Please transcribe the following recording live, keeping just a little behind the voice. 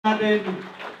natin.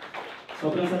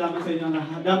 Sobrang salamat sa inyo.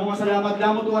 Damo nga salamat.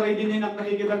 Damo tuwaray din ang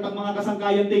nakikitagtag mga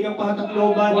kasangkayan. Tigang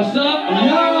pahatakloban. What's up?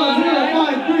 Ayan!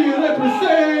 053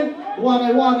 represent!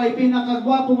 Waray-waray,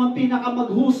 pinakagwapo man,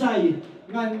 pinakamaghusay.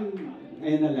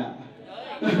 Ayun na lang.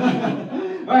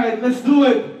 Alright, let's do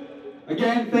it!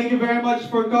 Again, thank you very much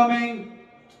for coming.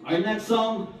 Our next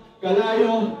song,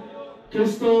 Kalayo,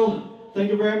 Crystal.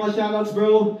 Thank you very much, shoutouts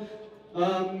bro.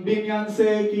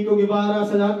 Beyonce, Kiko Guevara,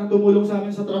 sa lahat ng tumulong sa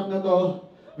amin sa track na to.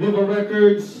 Viva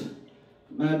Records,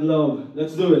 Mad Love.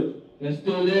 Let's do it. Let's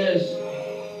do this.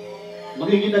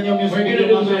 Makikita niyo yung music We're video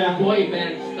gonna do mamaya. some boy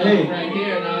band stuff right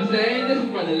here. Know what I'm saying? This is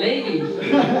for the ladies.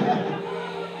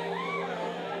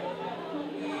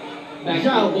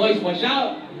 Backstreet Boys, watch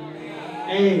out.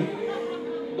 Hey,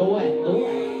 Do it.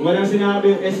 walang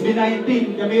sinabi.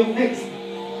 SB19, kami yung next.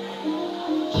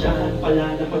 Siya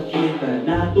pala napagkita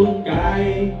na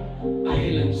tungkay Ay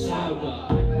lang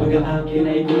sawa. pag-aakin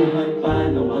ay duman pa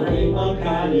na walay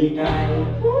magkalikay.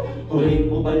 Huling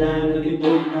mo pala na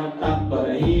itong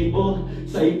natakbarahibo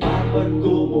sa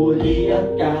ipapagkumuli at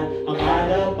ka ang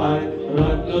kalapag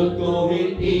ratlot ko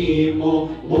hindi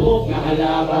mo buhok na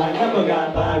halaban na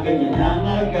pag-apagan niya ng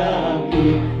agabi.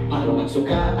 Para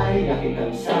magsuka ay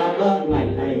nakitang sabang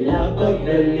ay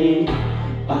lapagdali.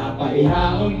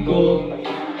 Papaihaon ko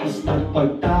hasta't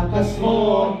pagtakas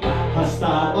mo,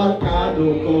 hasta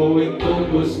barkado ko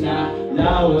itugos na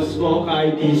lawas mo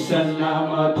kay di sana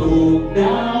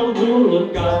matugnaw durot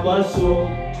ka baso.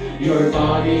 Your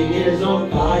body is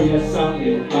on fire,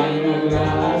 something fine ng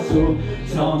raso.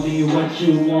 Tell me what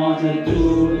you wanna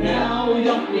do now,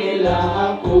 yak nila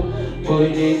ako.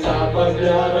 Pwede ka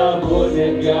paglarabon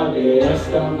at gabi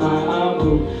hasta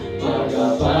maabo.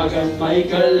 Pagapagan may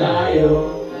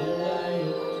kalayo.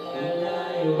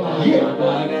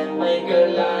 Pagapagan may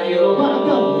kalayo.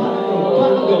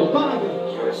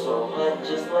 You're so hot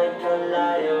just like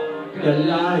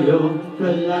Kalayo.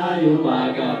 Kalayo,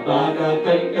 pagapagan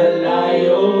kay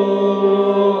Kalayo.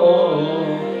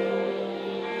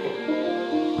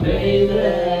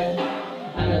 Baby,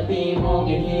 hanapin mo,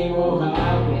 ginhimo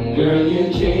hapon. Girl, you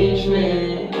change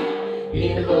me.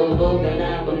 Pinakabog na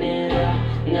napunera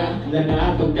na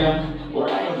Nanatog ka,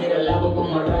 waray hiralabo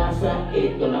kong marasa.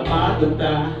 Ito na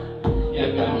matuta.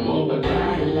 Yaga mo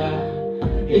pagkala,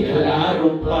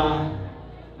 ikalaro pa.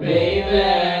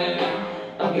 baby.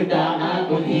 Pagkadaan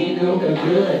kung hino ka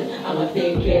good, I'ma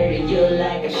take care of you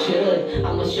like I should.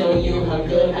 I'ma show you how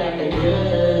good I can do.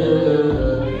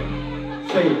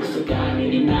 Say, Gusto ka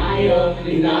nilinayo,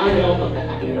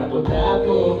 pagkakaking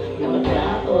rapo-tapo, na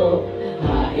matao.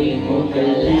 Hain mo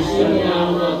isa kalayo. na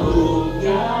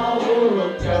matugnaw,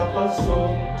 durot ka paso.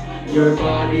 Your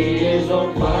body is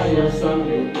on fire,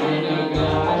 something kind of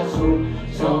gaso.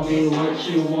 Tell me what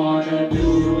you wanna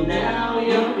do now,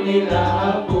 yung nila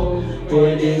ako.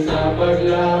 Pwede ka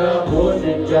paglarabon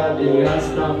at gabi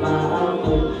hasta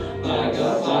maamo.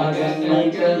 Pagapagan may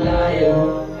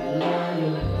kalayo.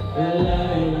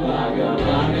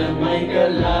 Pagapagan may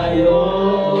kalayo.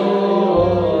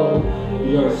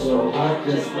 You're so hot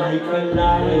just like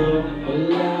Kalayo.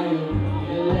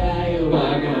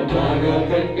 Pagapagan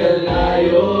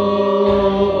kalayo.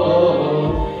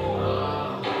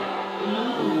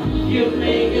 You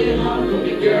make it hard for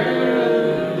me,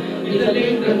 girl.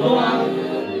 Isaling ka mo ah.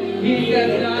 Hindi ka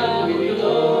sinabi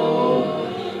ito.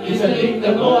 Isaling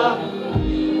ka mo ah.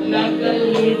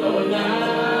 Nagdalito na.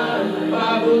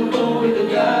 Pabunto ito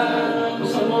ka.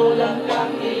 Gusto mo lang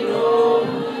kakino.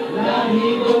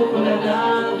 Nahigo ko na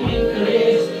ng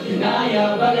interest.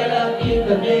 Hinaya bagal at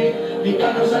internet. Di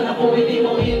ka na sana kung hindi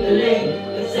mo intellect.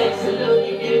 The sexy look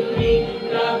you give me.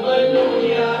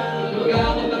 Hallelujah.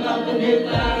 Magkakot ang kapatid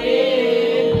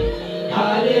langit.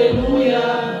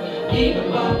 Hallelujah. Di ka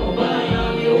pa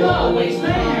pabayang. You always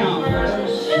stand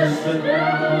first. Just a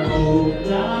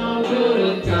now,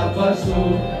 durot ka paso.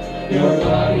 Your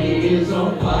body is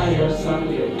on fire,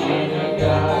 something kind of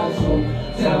gaso.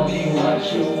 Tell me what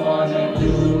you wanna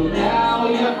do now,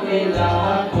 yak nila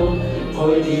ako.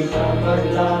 Pwede ka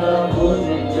paglarabon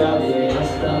at gabi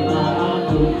hasta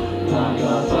maamo.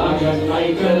 Pagapagan may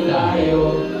kalayo.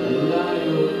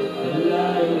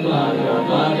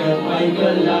 Pagapagan may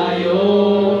kalayo.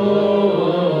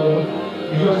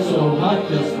 You're so hot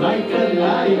just like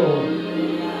Kalayo.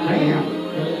 Damn.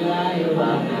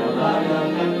 Pagapagan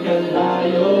ng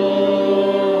Kalayo.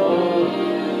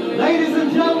 Ladies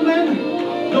and gentlemen,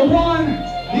 the one,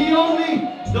 the only,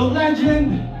 the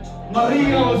legend,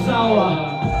 Maria Ozawa.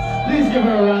 Please give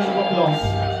her a round of applause.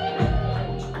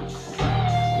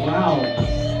 Wow.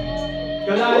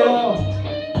 Kalayo.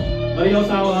 Maria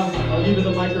Ozawa, I'll give you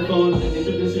the microphone.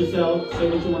 Introduce yourself, say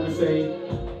what you want to say.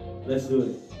 Let's do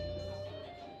it.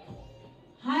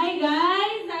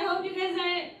 guys. I hope you guys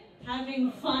are having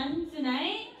fun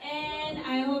tonight. And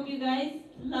I hope you guys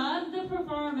love the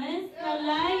performance.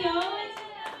 Kalayo is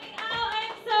coming out.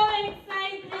 I'm so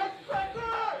excited.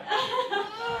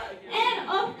 And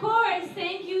of course,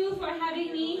 thank you for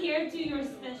having me here to your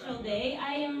special day.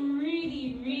 I am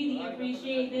really, really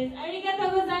appreciate this. Arigatou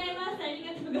gozaimasu.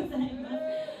 Arigatou gozaimasu.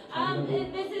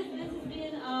 This has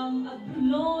been a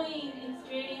glowing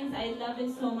experience. I love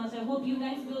it so much. I hope you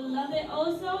guys will love it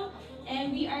also.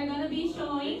 And we are gonna be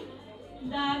showing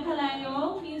the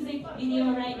Kalayo music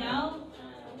video right now.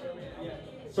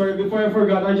 Sorry, before I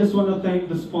forgot, I just want to thank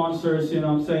the sponsors, you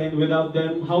know what I'm saying? Without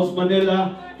them, House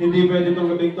Manila, hindi pwede itong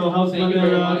gabing to. House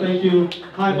Manila, thank you.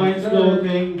 High Minds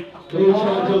Clothing,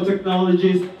 Agile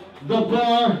Technologies, the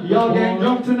bar, y'all getting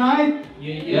drunk tonight?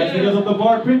 Yeah. That's because of the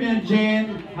bar, Premium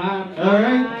Gin.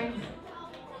 Alright.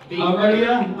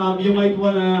 Maria, you might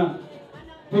want to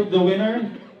pick the winner.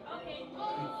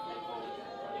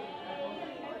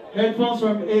 Headphones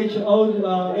from H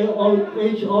Audio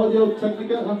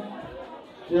Technica.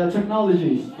 Yeah,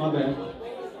 Technologies. My bad.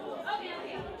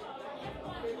 Okay.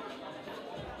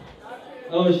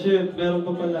 Oh shit, meron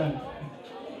pa pala.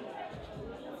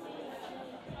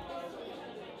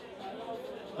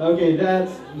 Okay,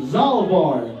 that's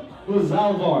Zalbar. Who's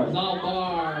Zalbar?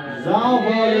 Zalbar.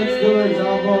 Zalbar, let's do it,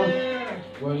 Zalbar.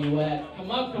 Where you at?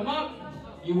 Come up.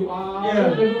 You are.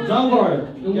 Yeah,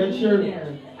 Zalbar, get your.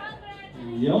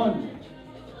 Yon.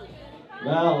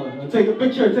 Wow, take a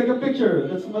picture.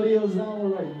 That's Maria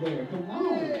Ozawa right there. Come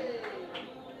on.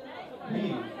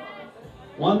 Hey.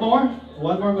 One more,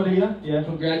 Maria. Yeah.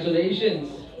 Congratulations.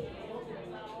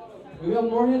 We have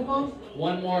more headphones?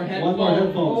 One more headphone. One more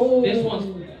headphones. Oh. This one's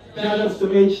Shout outs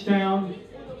to H-Town.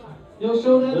 Yo,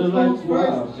 show the There's headphones like,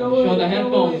 wow. first. Show the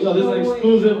headphones. Yo, this is an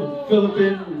exclusive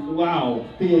Philippine, wow,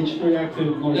 PH3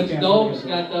 active noise That's cancellation. dope. It's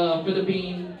got the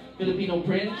Filipino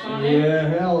prints on it. Yeah,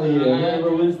 hell yeah.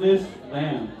 Whoever wins this,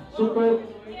 damn. Super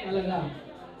talaga.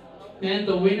 And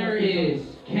the winner is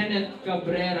Kenneth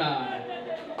Cabrera.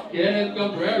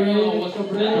 What's up,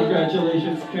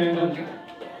 Congratulations, Kenneth.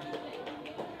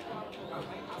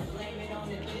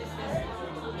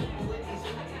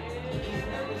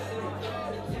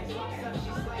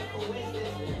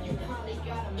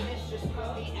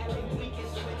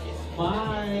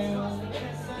 Smile.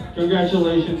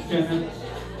 Congratulations, Kenneth.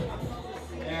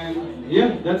 And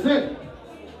yeah, that's it.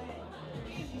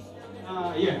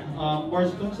 More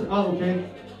sponsor. Oh, okay.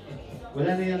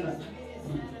 Wala na yan.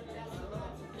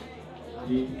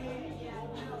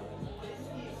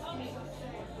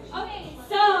 Okay,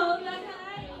 so the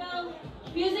Kalayo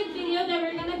music video that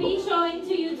we're gonna be showing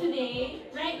to you today,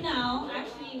 right now,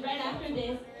 actually right after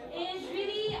this, is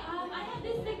really I have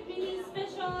this like really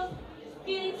special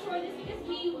feeling for this because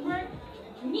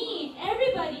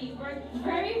everybody worked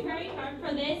very, very hard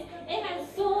for this. It has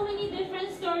so many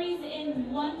different stories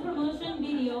in one promotion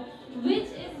video, which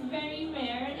is very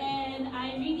rare, and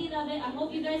I really love it. I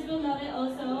hope you guys will love it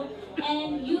also,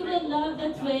 and you will love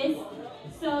the twist.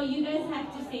 So you guys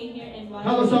have to stay here and watch.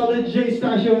 How solid Jay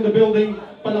Stasio in the building.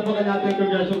 Palapakan natin.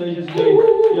 Congratulations, Jay.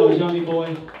 Yo, Johnny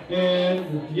boy.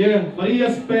 And yeah, Maria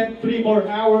spent 3 more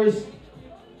hours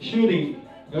shooting.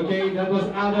 Okay, that was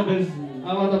out of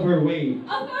her way.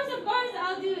 Of course,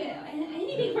 I'll do it.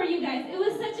 Anything for you guys. It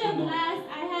was such a blast.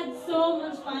 I had so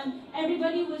much fun.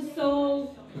 Everybody was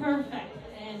so perfect,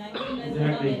 and I hope you guys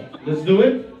love it. Let's do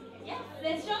it. Yeah,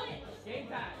 let's show it. Game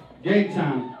time. Game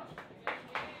time.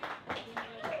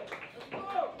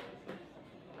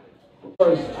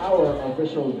 First, our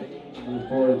official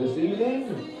for this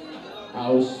evening,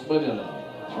 House Manila.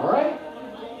 Alright?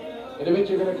 In a bit,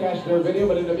 you're going to catch their video,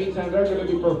 but in the meantime, they're going to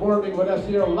be performing with us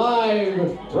here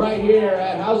live, right here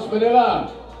at House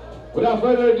Manila. Without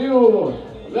further ado,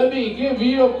 let me give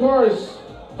you, of course,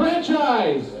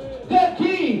 franchise, Dead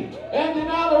Key, and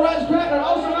now the Red Cracker,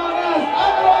 also known as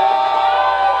AGARON!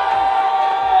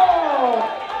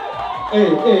 Hey,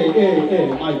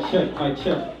 mic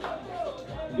check.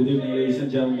 Good evening, ladies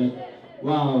and gentlemen.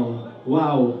 Wow,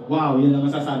 yun ang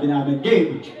masasabi namin.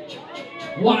 Game!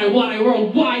 Why,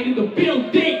 worldwide in the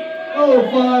building!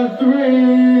 053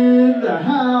 in the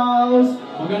house!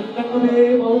 Magandang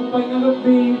gabi, maupay na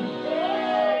gabi.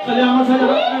 Salamat sa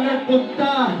lahat na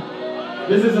nagpunta!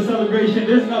 This is a celebration.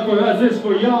 This is not for us, this is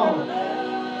for y'all.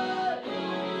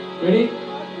 Ready?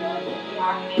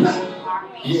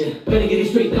 Yeah, better get it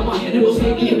straight, I'm on here, and we'll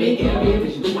take it and make it. I'll be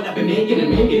efficient, do what I've been making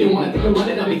and making. And wanna take a run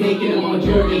and I'll be taking them on a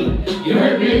journey. You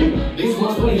heard me? This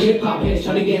one's for the hip-hop heads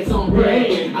trying to get some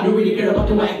bread. I don't really care about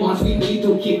the whack ones, we need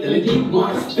to keep the legit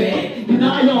ones fed.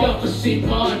 Denial, for shit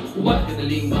man, what is the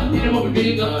link man? Hindi naman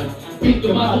bibigan. Beat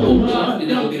the man, urat. Di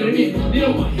na tinamin, di na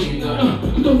mahina.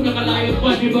 Gutom na kalayo pa,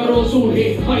 di ba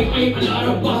rosuhi? Ay,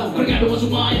 alarabas, kargado mo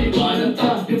sumayan, di ba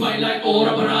nanta? Divine like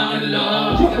ora, barangan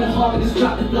lang. Check the heart and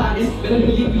distract the blindness. Better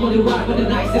believe you only ride with the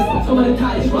nicest. Some of the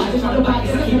tightest rides, try to back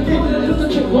it. I keep giving it just to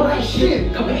check what I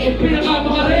shit. Kami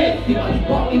pinakamakari. Di ba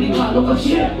ipok, hindi ka local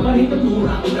shit. Marita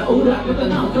mura, una-ura,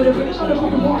 matanaw. Pero finish on the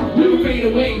fucking mark. We will fade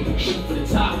away, shoot for the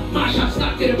top. My shot's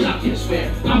not getting blocked, you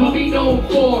swear. I'm a be known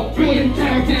for bringing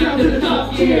tag down to the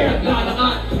top tier.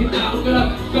 Naglalakad, hinakot ka lang,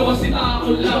 gawas nita ako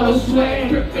lang, I swear.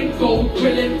 Trip and go,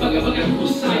 drilling, baga-baga,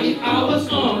 husay, I was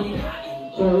on.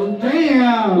 So,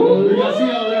 damn! We got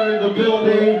CL there in the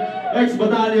building,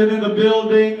 Ex-Battalion in the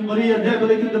building, Maria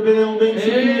Debelik in the building,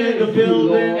 Sophia in the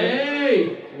building.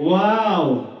 Hey!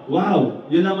 Wow! Wow!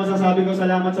 Yun lang masasabi ko.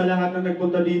 Salamat sa lahat na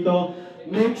nagpunta dito.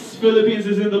 Mix Philippines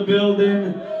is in the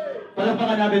building.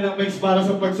 Palakpakan natin ang Mix para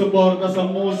sa pagsuporta sa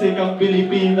musikang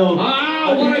Pilipino.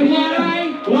 Ah! Waray!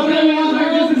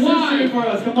 This is history for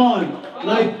us. Come on!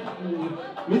 Like,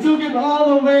 we took it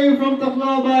all the way from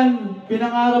Tacloban.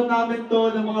 Pinangarap namin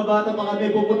to ng mga bata pa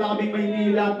kami. Pupunta kaming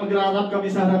Maynila at magrarap kami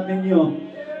sa harap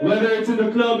ninyo. Whether it's in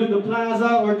the club, in the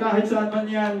plaza, or kahit saan man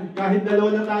yan. Kahit dalawa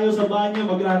na tayo sa banyo,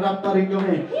 magrarap pa rin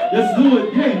kami. Let's do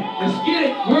it! Yeah! Let's get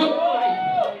it, world!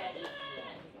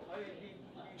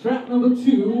 Track number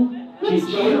 2. Let's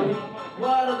go!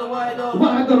 Water the wido.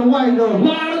 Water the wido!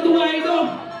 Water the wido!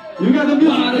 You got the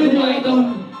music Water the video wido! on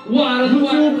Water the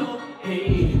wido!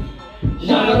 Hey.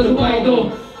 Water the wido!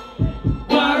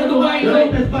 Water the wido!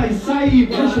 Directed by Saib!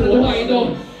 Water the wido!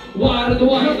 Water the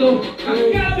wido!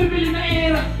 Ang kabibili na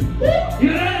era!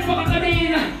 Hiranan pa ka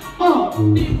kanina!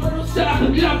 Di pa rin sa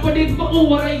akin lang pa din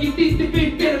pakuwaray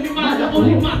ititipid. Pero may mala ko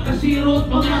lima kasirot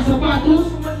mga sapatos.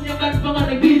 Manyakan mga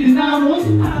nagdidinamos.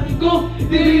 Habi ko,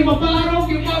 di maparong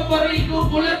yung paparay ko.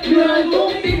 Kulat birago,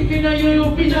 din pinayo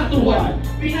yung pinatuwan.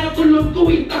 Pinatulog ko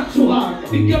itaksuhan.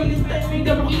 Bigyan din tayo may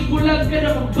damang igulan. Pero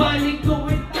pagbalik ko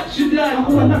itaksyonan.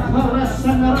 Ako ang nakaharas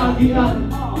sa naragian.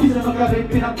 Isa magkarin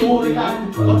pinaturitan.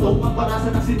 Patok ang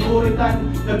parasan ng sinuritan.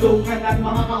 Nadungan ng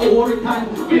mga kauritan.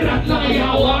 Pirat lang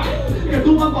ayawa.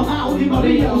 Kadumang pangako ni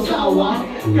Maria Ozawa.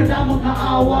 Kadamot na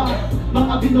awa.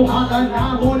 Mga binuhagan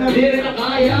na mo na Di rin na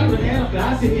kaya. Manera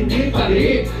klase hindi pa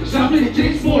rin. Sabi ni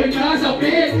Chase Boy na sa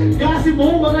pit. Kasi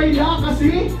mo maraya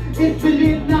kasi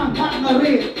ipilit na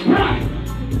hangarit. Right!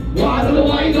 Water the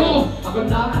wido! Ako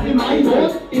na ay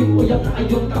maibot. Ipuyak na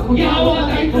ayong kakuyawa. Yawa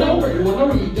tayo flow. Wala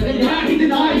region and Hindi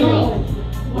tayo.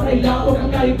 Waray lako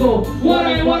ng kaligo.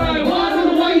 Waray! Water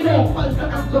the wido!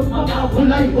 Pagkakasok mga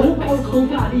bulay ko. Kung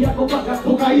gani ako bagat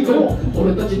Hokkaido.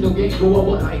 Ore tachi no gengo wa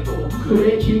waray ko.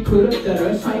 Kurechi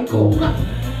kurutara saiko.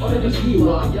 Ore no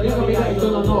shiwa yari kami ga ito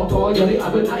na noko. Yari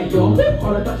abunai yo.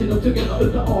 Ore tachi no tsuge no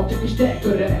uta o cheki shite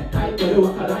kure.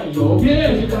 Taitoru wakarai yo.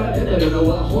 Yeah. Hikara teteru no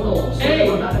wa hono. Hey.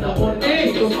 Sore wa nara na ore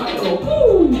tachi no mairo.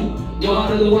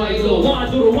 Water the wido! Water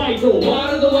the wido!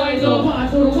 Water the wido! Water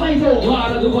the wido!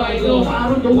 Water the wido!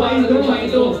 Water the Water the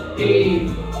wido! Hey!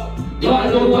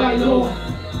 Water the wido!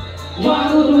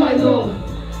 Water the wido!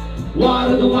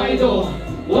 Water the wido!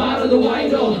 Water the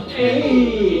wido!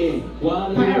 Hey!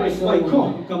 Paris, why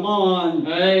come? Come on!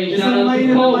 Hey, Isang shout out to mainit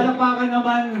na Paul. palapakan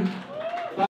naman